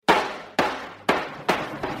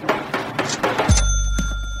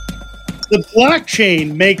The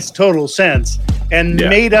blockchain makes total sense, and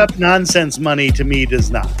made up nonsense money to me does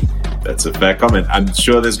not. That's a fair comment. I'm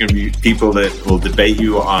sure there's going to be people that will debate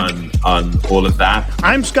you on all of that.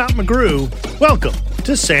 I'm Scott McGrew. Welcome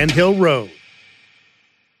to Sand Hill Road.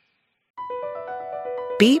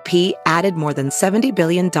 BP added more than $70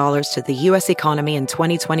 billion to the U.S. economy in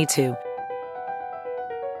 2022.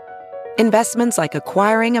 Investments like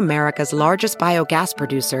acquiring America's largest biogas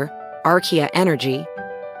producer, Archaea Energy,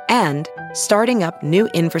 and starting up new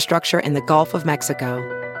infrastructure in the Gulf of Mexico.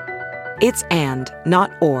 It's and,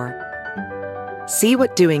 not or. See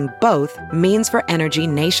what doing both means for energy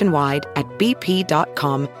nationwide at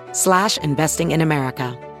bp.com/investing in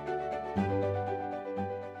America.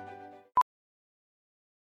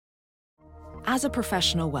 As a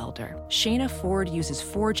professional welder, Shayna Ford uses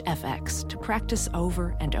Forge FX to practice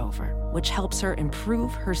over and over, which helps her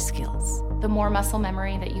improve her skills. The more muscle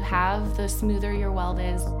memory that you have, the smoother your weld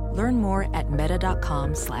is. Learn more at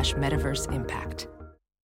meta.com/metaverse impact.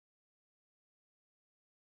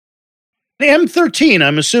 The M13,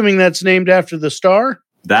 I'm assuming that's named after the star?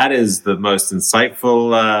 That is the most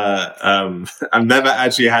insightful. I've never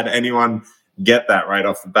actually had anyone get that right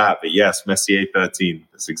off the bat, but yes, Messier 13.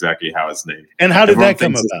 That's exactly how it's named. And how did Everyone that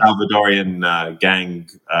come thinks about? It's Salvadorian gang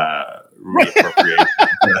reappropriation.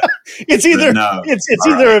 It's either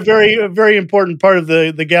either a very important part of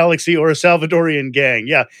the galaxy or a Salvadorian gang.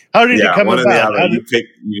 Yeah. How did it come one about? Or the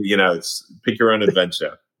other. Pick your own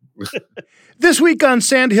adventure. This week on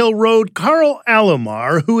Sand Hill Road, Carl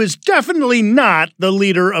Alomar, who is definitely not the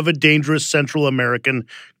leader of a dangerous Central American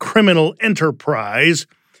criminal enterprise.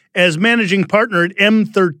 As managing partner at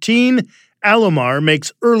M13, Alomar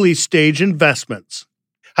makes early-stage investments.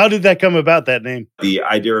 How did that come about, that name? The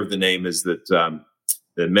idea of the name is that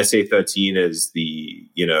the Messier 13 is the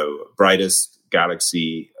brightest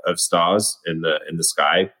galaxy of stars in the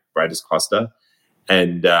sky, brightest cluster,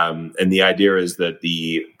 and the idea is that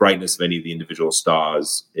the brightness of any of the individual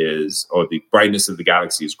stars the brightness of the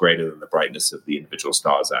galaxy is greater than the brightness of the individual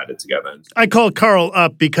stars added together. I called Carl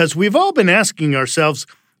up because we've all been asking ourselves,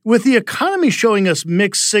 with the economy showing us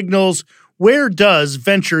mixed signals, where does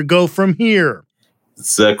venture go from here?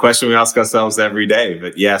 It's a question we ask ourselves every day.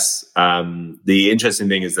 But yes, the interesting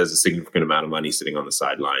thing is there's a significant amount of money sitting on the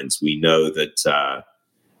sidelines. We know that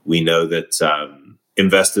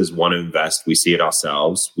investors want to invest. We see it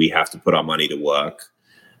ourselves. We have to put our money to work.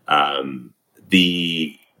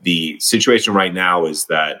 The situation right now is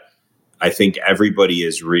that I think everybody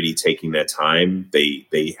is really taking their time.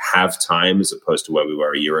 They have time as opposed to where we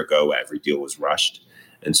were a year ago, where every deal was rushed.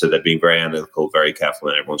 And so they're being very analytical, very careful,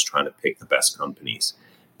 and everyone's trying to pick the best companies.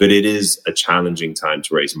 But it is a challenging time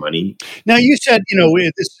to raise money. Now, you said,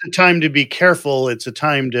 this is a time to be careful. It's a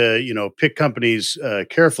time to, pick companies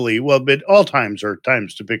carefully. Well, but all times are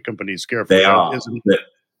times to pick companies carefully. They are.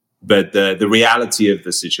 But the reality of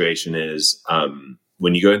the situation is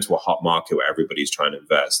when you go into a hot market where everybody's trying to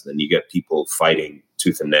invest, then you get people fighting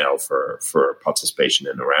tooth and nail for participation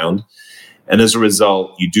in the round. And as a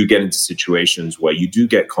result, you do get into situations where you do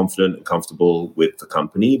get confident and comfortable with the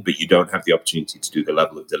company, but you don't have the opportunity to do the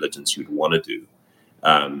level of diligence you'd want to do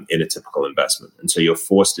in a typical investment. And so you're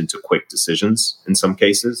forced into quick decisions in some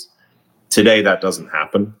cases. Today, that doesn't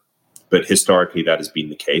happen. But historically, that has been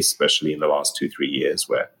the case, especially in the last 2-3 years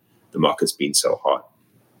where the market's been so hot.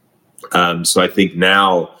 So I think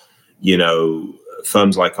now,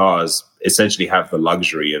 firms like ours essentially have the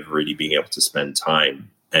luxury of really being able to spend time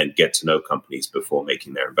and get to know companies before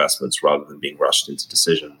making their investments rather than being rushed into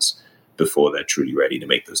decisions before they're truly ready to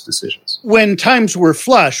make those decisions. When times were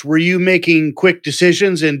flush, were you making quick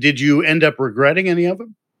decisions and did you end up regretting any of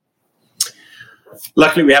them?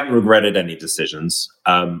 Luckily, we haven't regretted any decisions.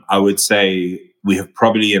 I would say we have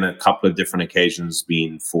probably in a couple of different occasions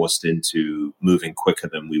been forced into moving quicker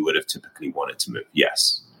than we would have typically wanted to move.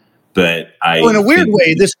 Yes. But in a weird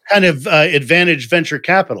way, this kind of advantage venture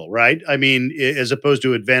capital, right? I mean, as opposed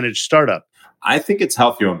to advantage startup. I think it's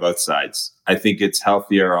healthier on both sides. I think it's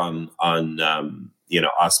healthier on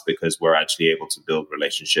us because we're actually able to build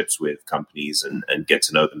relationships with companies and get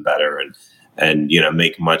to know them better and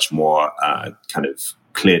make much more kind of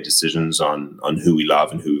clear decisions on who we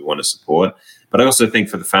love and who we want to support. But I also think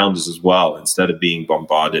for the founders as well, instead of being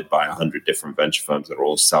bombarded by 100 different venture firms that are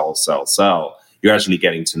all sell, you're actually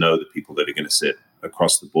getting to know the people that are going to sit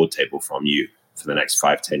across the board table from you for the next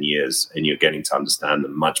 5-10 years. And you're getting to understand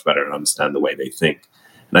them much better and understand the way they think.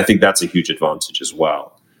 And I think that's a huge advantage as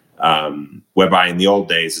well. Whereby in the old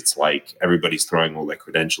days, it's like everybody's throwing all their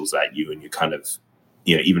credentials at you and you kind of,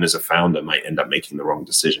 even as a founder might end up making the wrong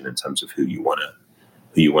decision in terms of who you want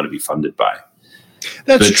to be funded by.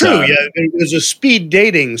 That's true. Yeah, there was a speed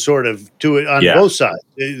dating sort of to it on both sides.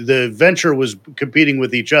 The venture was competing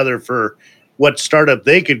with each other for what startup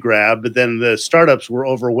they could grab, but then the startups were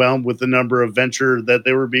overwhelmed with the number of venture that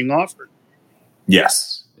they were being offered.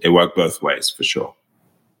 Yes, it worked both ways for sure.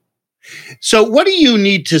 So what do you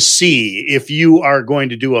need to see if you are going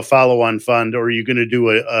to do a follow-on fund or you're going to do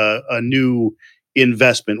a new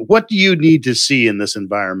investment? What do you need to see in this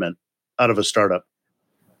environment out of a startup?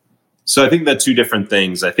 So I think they're two different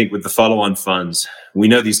things. I think with the follow-on funds, we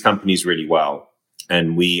know these companies really well,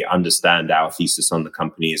 and we understand our thesis on the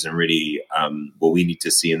companies, and really what we need to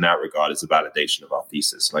see in that regard is a validation of our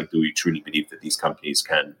thesis. Like, do we truly believe that these companies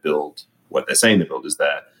can build what they're saying they build? Is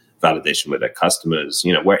there validation with their customers?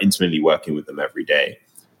 You know, we're intimately working with them every day.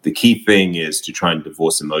 The key thing is to try and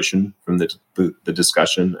divorce emotion from the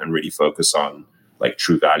discussion and really focus on like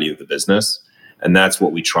true value of the business. And that's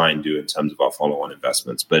what we try and do in terms of our follow-on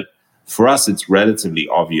investments. But for us, it's relatively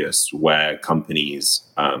obvious where companies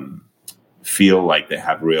feel like they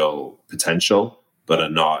have real potential, but are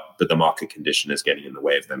not, but the market condition is getting in the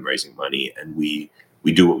way of them raising money. And we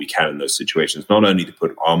do what we can in those situations, not only to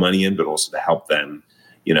put our money in, but also to help them,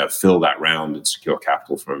 you know, fill that round and secure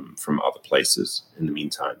capital from other places in the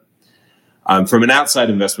meantime. From an outside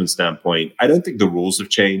investment standpoint, I don't think the rules have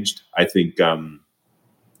changed. I think,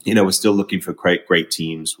 you know, we're still looking for great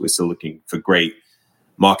teams. We're still looking for great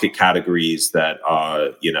market categories that are,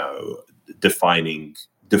 you know, defining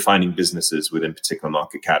businesses within particular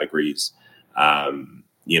market categories.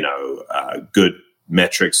 Good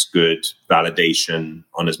metrics, good validation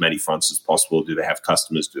on as many fronts as possible. Do they have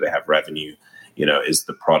customers? Do they have revenue? You know, is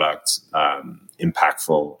the product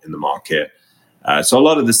impactful in the market? So a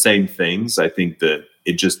lot of the same things. I think that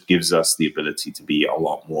it just gives us the ability to be a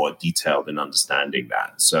lot more detailed in understanding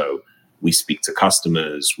that. So we speak to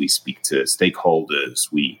customers, we speak to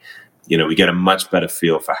stakeholders, we get a much better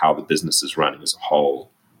feel for how the business is running as a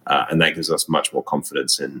whole, and that gives us much more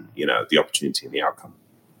confidence in, you know, the opportunity and the outcome.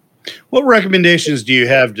 What recommendations do you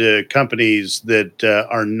have to companies that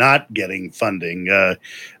are not getting funding,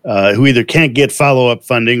 who either can't get follow-up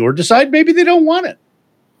funding or decide maybe they don't want it?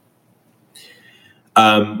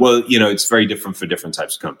 Well, you know, it's very different for different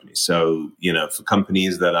types of companies. So, you know, for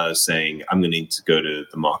companies that are saying, I'm going to need to go to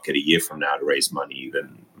the market a year from now to raise money,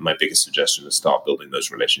 then my biggest suggestion is start building those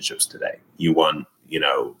relationships today. You want, you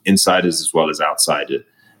know, insiders as well as outside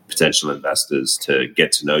potential investors to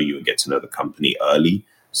get to know you and get to know the company early,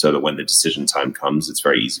 so that when the decision time comes, it's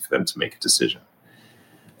very easy for them to make a decision.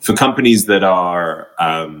 For companies that are,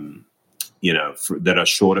 that are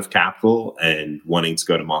short of capital and wanting to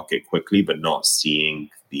go to market quickly, but not seeing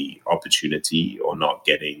the opportunity or not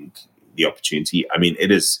getting the opportunity, I mean,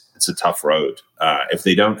 it's a tough road. If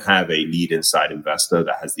they don't have a lead inside investor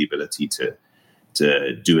that has the ability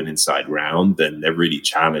to do an inside round, then they're really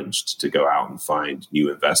challenged to go out and find new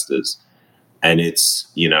investors. And it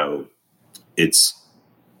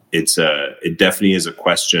definitely is a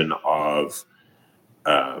question of,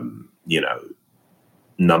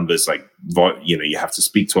 numbers. Like, you have to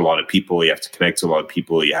speak to a lot of people, you have to connect to a lot of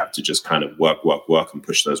people, you have to just kind of work and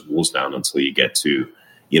push those walls down until you get to,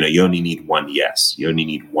 you only need one yes, you only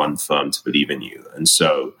need one firm to believe in you. And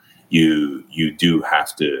so you do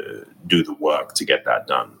have to do the work to get that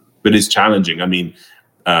done. But it's challenging. I mean,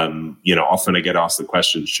 often I get asked the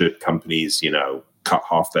question, should companies, cut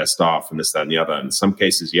half their staff and this, that, and the other? In some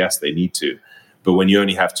cases, yes, they need to. But when you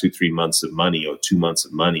only have 2-3 months of money or 2 months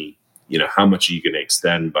of money, how much are you going to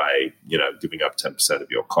extend by, giving up 10%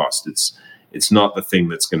 of your cost? It's not the thing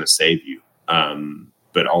that's going to save you.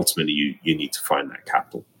 But ultimately, you need to find that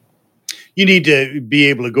capital. You need to be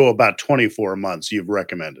able to go about 24 months, you've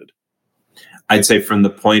recommended. I'd say from the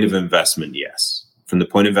point of investment, yes. From the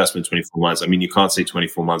point of investment, 24 months. I mean, you can't say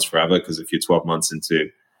 24 months forever, because if you're 12 months into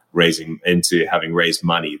having raised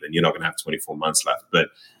money, then you're not going to have 24 months left. But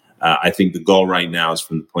I think the goal right now is,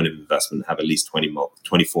 from the point of investment, have at least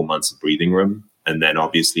 24 months of breathing room. And then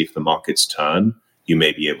obviously, if the markets turn, you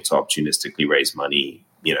may be able to opportunistically raise money,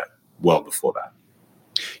 well before that.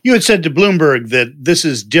 You had said to Bloomberg that this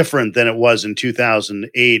is different than it was in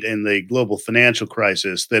 2008 in the global financial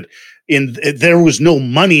crisis, that there was no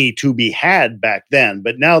money to be had back then,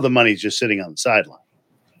 but now the money's just sitting on the sideline.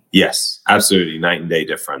 Yes, absolutely. Night and day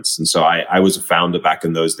difference. And so I was a founder back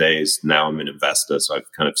in those days. Now I'm an investor. So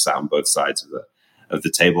I've kind of sat on both sides of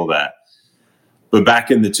the table there. But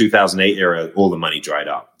back in the 2008 era, all the money dried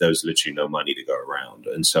up. There was literally no money to go around.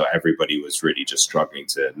 And so everybody was really just struggling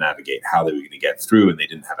to navigate how they were going to get through, and they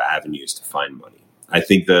didn't have avenues to find money. I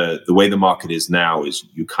think the way the market is now is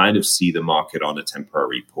you kind of see the market on a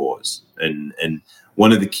temporary pause. And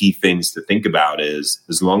one of the key things to think about is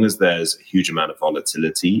as long as there's a huge amount of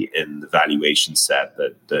volatility in the valuation set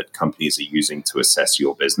that companies are using to assess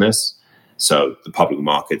your business, so the public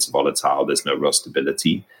markets are volatile, there's no real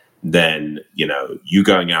stability, then, you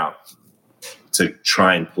going out to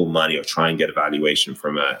try and pull money or try and get a valuation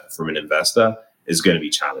from an investor is going to be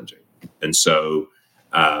challenging. And so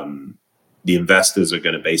the investors are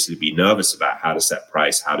going to basically be nervous about how to set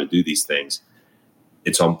price, how to do these things.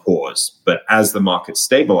 It's on pause. But as the market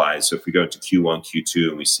stabilizes, so if we go into Q1, Q2,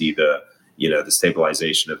 and we see the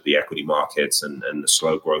stabilization of the equity markets and the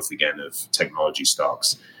slow growth again of technology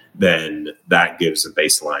stocks, then that gives a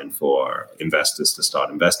baseline for investors to start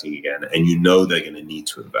investing again. And they're going to need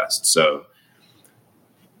to invest. So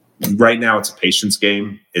right now it's a patience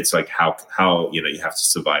game. It's like how you have to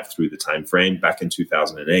survive through the time frame. Back in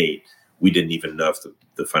 2008, we didn't even know if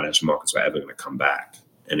the financial markets were ever going to come back.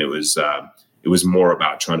 And it was more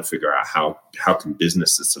about trying to figure out how can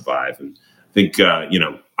businesses survive. And I think, I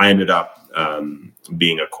ended up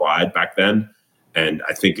being acquired back then. And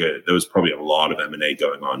I think there was probably a lot of M&A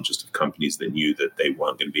going on just of companies that knew that they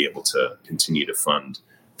weren't going to be able to continue to fund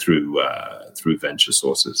through venture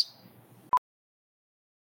sources.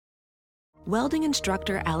 Welding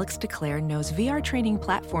instructor Alex DeClaire knows VR training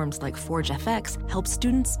platforms like Forge FX help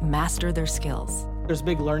students master their skills. There's a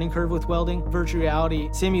big learning curve with welding. Virtual reality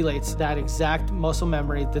simulates that exact muscle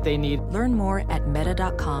memory that they need. Learn more at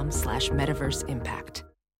meta.com/metaverseimpact.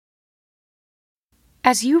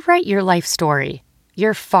 As you write your life story,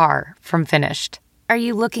 you're far from finished. Are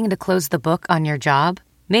you looking to close the book on your job?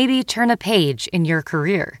 Maybe turn a page in your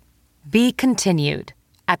career? Be continued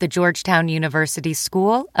at the Georgetown University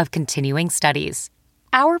School of Continuing Studies.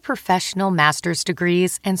 Our professional master's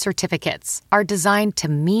degrees and certificates are designed to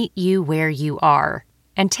meet you where you are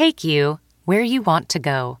and take you where you want to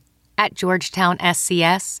go. At Georgetown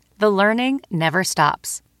SCS, the learning never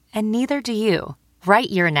stops, and neither do you. Write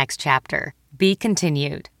your next chapter. Be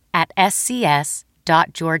continued at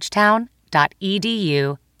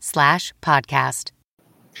scs.georgetown.edu/podcast.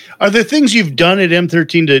 Are there things you've done at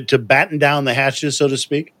M13 to batten down the hatches, so to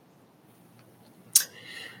speak?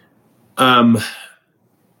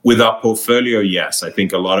 With our portfolio, yes. I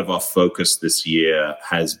think a lot of our focus this year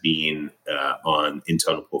has been on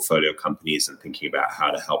internal portfolio companies and thinking about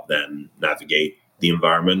how to help them navigate the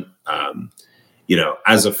environment.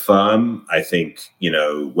 As a firm, I think,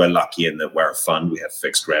 we're lucky in that we're a fund. We have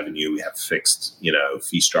fixed revenue. We have fixed,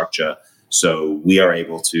 fee structure. So we are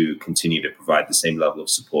able to continue to provide the same level of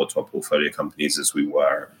support to our portfolio companies as we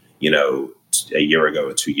were, a year ago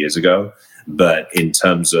or 2 years ago. But in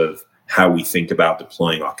terms of how we think about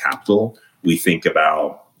deploying our capital, we think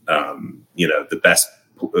about, the best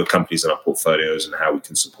companies in our portfolios and how we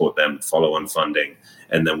can support them, follow on funding.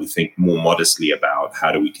 And then we think more modestly about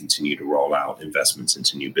how do we continue to roll out investments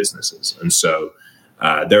into new businesses. And so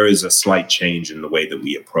there is a slight change in the way that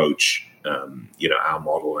we approach, our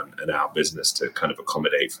model and our business to kind of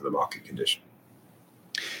accommodate for the market condition.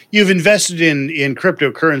 You've invested in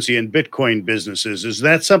cryptocurrency and Bitcoin businesses. Is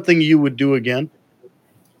that something you would do again?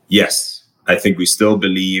 Yes, I think we still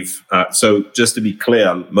believe. So just to be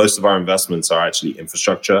clear, most of our investments are actually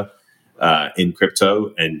infrastructure in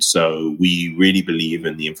crypto. And so we really believe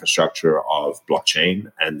in the infrastructure of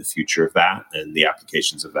blockchain and the future of that and the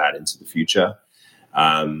applications of that into the future.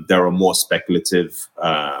 There are more speculative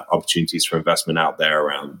opportunities for investment out there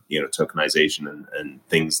around, tokenization and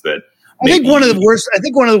things that I think one of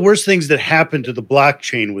the worst things that happened to the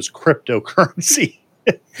blockchain was cryptocurrency.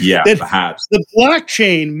 Yeah, perhaps. The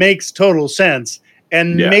blockchain makes total sense,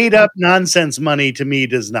 and made up nonsense money to me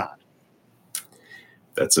does not.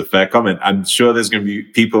 That's a fair comment. I'm sure there's going to be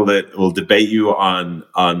people that will debate you on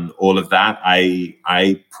all of that.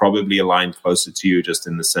 I probably align closer to you just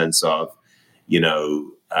in the sense of,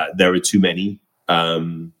 there are too many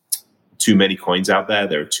coins out there.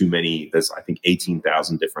 There are too many. There's, I think,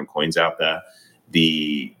 18,000 different coins out there.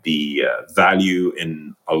 The value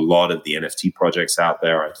in a lot of the NFT projects out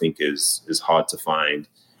there, I think, is hard to find.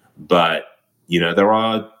 But, there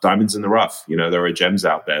are diamonds in the rough. There are gems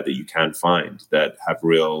out there that you can find that have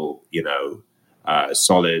real,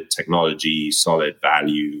 solid technology, solid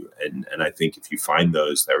value. And I think if you find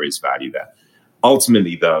those, there is value there.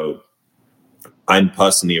 Ultimately, though, I'm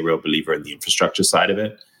personally a real believer in the infrastructure side of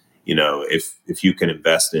it. If you can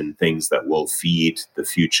invest in things that will feed the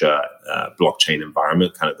future blockchain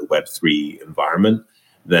environment, kind of the Web3 environment,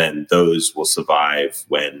 then those will survive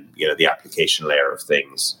when, the application layer of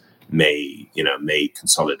things may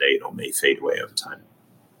consolidate or may fade away over time.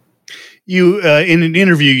 You in an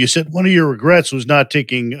interview, you said one of your regrets was not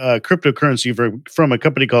taking cryptocurrency from a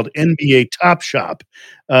company called NBA Top Shop.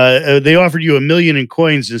 They offered you $1 million in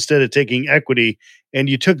coins instead of taking equity, and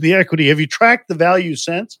you took the equity. Have you tracked the value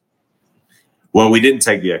since? Well, we didn't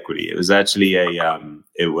take the equity. It was actually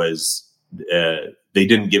they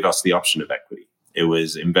didn't give us the option of equity. It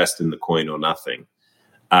was invest in the coin or nothing.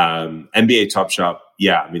 NBA Top Shop,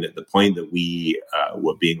 yeah, I mean, at the point that we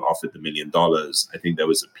were being offered the $1 million, I think there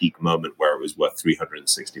was a peak moment where it was worth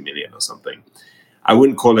 $360 million or something. I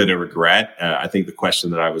wouldn't call it a regret. I think the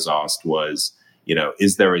question that I was asked was,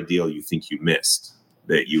 is there a deal you think you missed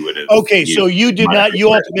that you would have? Okay, so you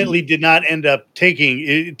ultimately did not end up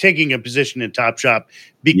taking a position in Top Shop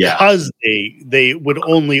because they would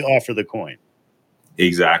only offer the coin.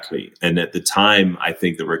 Exactly. And at the time, I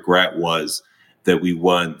think the regret was that we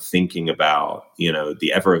weren't thinking about,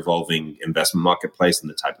 the ever evolving investment marketplace and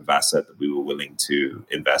the type of asset that we were willing to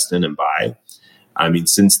invest in and buy. I mean,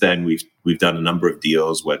 since then we've done a number of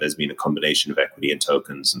deals where there's been a combination of equity and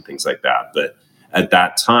tokens and things like that. But at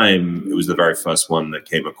that time, it was the very first one that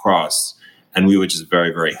came across, and we were just very,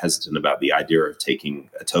 very hesitant about the idea of taking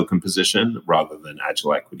a token position rather than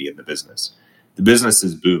actual equity in the business. The business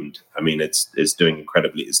has boomed. I mean, it's done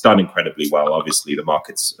incredibly well. Obviously, the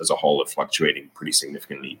markets as a whole are fluctuating pretty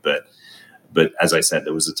significantly. But as I said,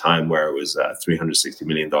 there was a time where it was a $360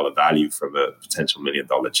 million value from a potential $1 million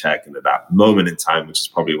check. And at that moment in time, which is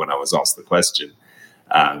probably when I was asked the question,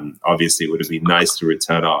 obviously it would have been nice to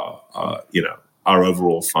return our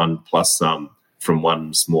overall fund plus some from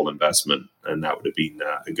one small investment. And that would have been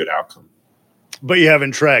a good outcome. But you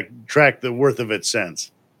haven't tracked the worth of it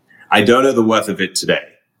since. I don't know the worth of it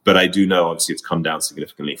today, but I do know obviously it's come down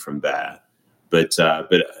significantly from there. But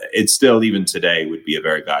it's still, even today, would be a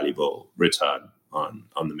very valuable return on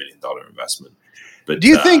the $1 million investment. But do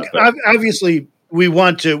you think obviously we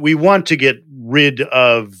want to get rid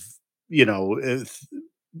of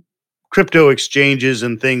crypto exchanges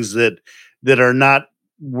and things that are not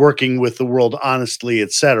working with the world honestly,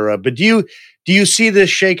 et cetera. But do you see this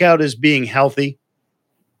shakeout as being healthy?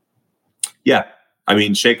 Yeah. I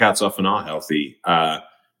mean, shakeouts often are healthy.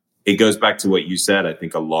 It goes back to what you said. I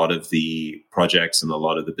think a lot of the projects and a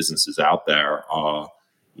lot of the businesses out there are,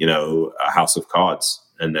 a house of cards,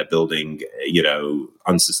 and they're building,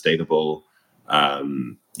 unsustainable,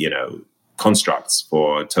 constructs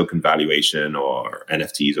for token valuation or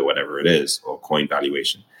NFTs or whatever it is, or coin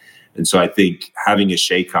valuation. And so I think having a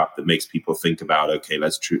shakeup that makes people think about, okay,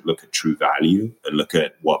 let's look at true value and look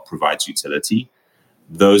at what provides utility.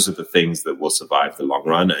 Those are the things that will survive the long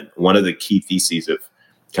run. And one of the key theses of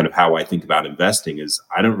kind of how I think about investing is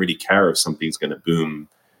I don't really care if something's going to boom.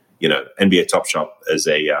 NBA Top Shop as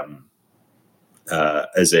an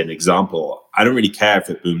example, I don't really care if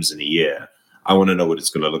it booms in a year. I want to know what it's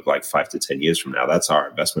going to look like 5 to 10 years from now. That's our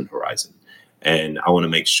investment horizon. And I want to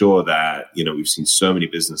make sure that, we've seen so many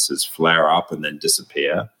businesses flare up and then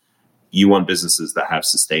disappear. You want businesses that have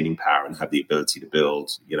sustaining power and have the ability to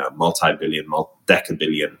build, multi-billion,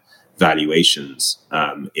 deca-billion valuations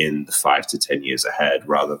in the 5 to 10 years ahead,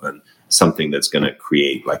 rather than something that's going to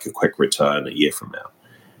create like a quick return a year from now.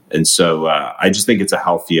 And so I just think it's a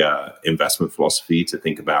healthier investment philosophy to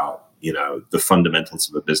think about, the fundamentals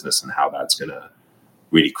of a business and how that's going to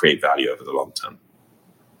really create value over the long term.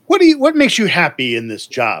 What makes you happy in this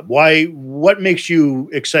job? What makes you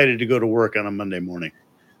excited to go to work on a Monday morning?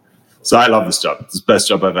 So I love this job. It's the best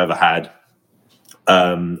job I've ever had.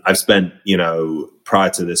 I've spent, prior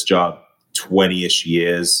to this job, 20-ish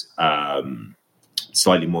years,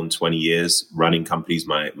 slightly more than 20 years running companies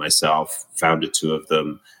myself, founded 2 of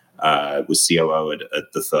them, was COO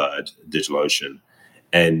at the third, DigitalOcean.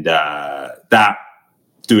 And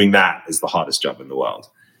doing that is the hardest job in the world.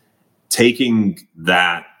 Taking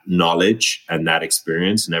that knowledge and that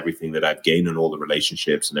experience and everything that I've gained and all the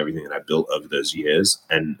relationships and everything that I've built over those years,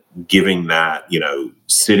 and giving that,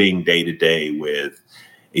 sitting day to day with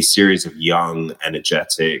a series of young,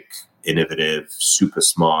 energetic, innovative, super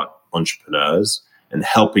smart entrepreneurs, and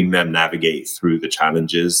helping them navigate through the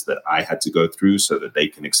challenges that I had to go through so that they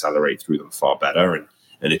can accelerate through them far better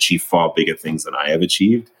and achieve far bigger things than I have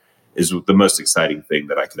achieved, is the most exciting thing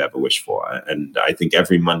that I could ever wish for. And I think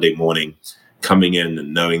every Monday morning, coming in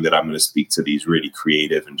and knowing that I'm going to speak to these really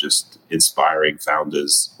creative and just inspiring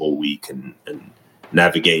founders all week and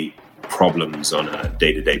navigate problems on a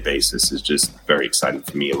day-to-day basis is just very exciting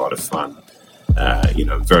for me, a lot of fun,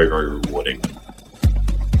 very, very rewarding.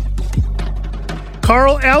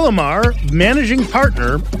 Carl Alomar, managing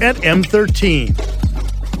partner at M13.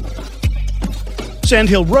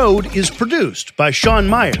 Sandhill Road is produced by Sean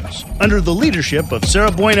Myers under the leadership of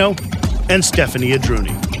Sarah Bueno and Stephanie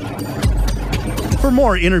Adruni. For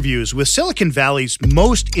more interviews with Silicon Valley's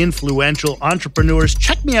most influential entrepreneurs,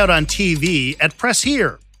 check me out on TV at Press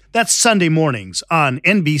Here. That's Sunday mornings on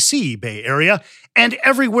NBC Bay Area and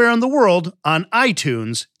everywhere in the world on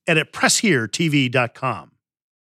iTunes and at PressHereTV.com.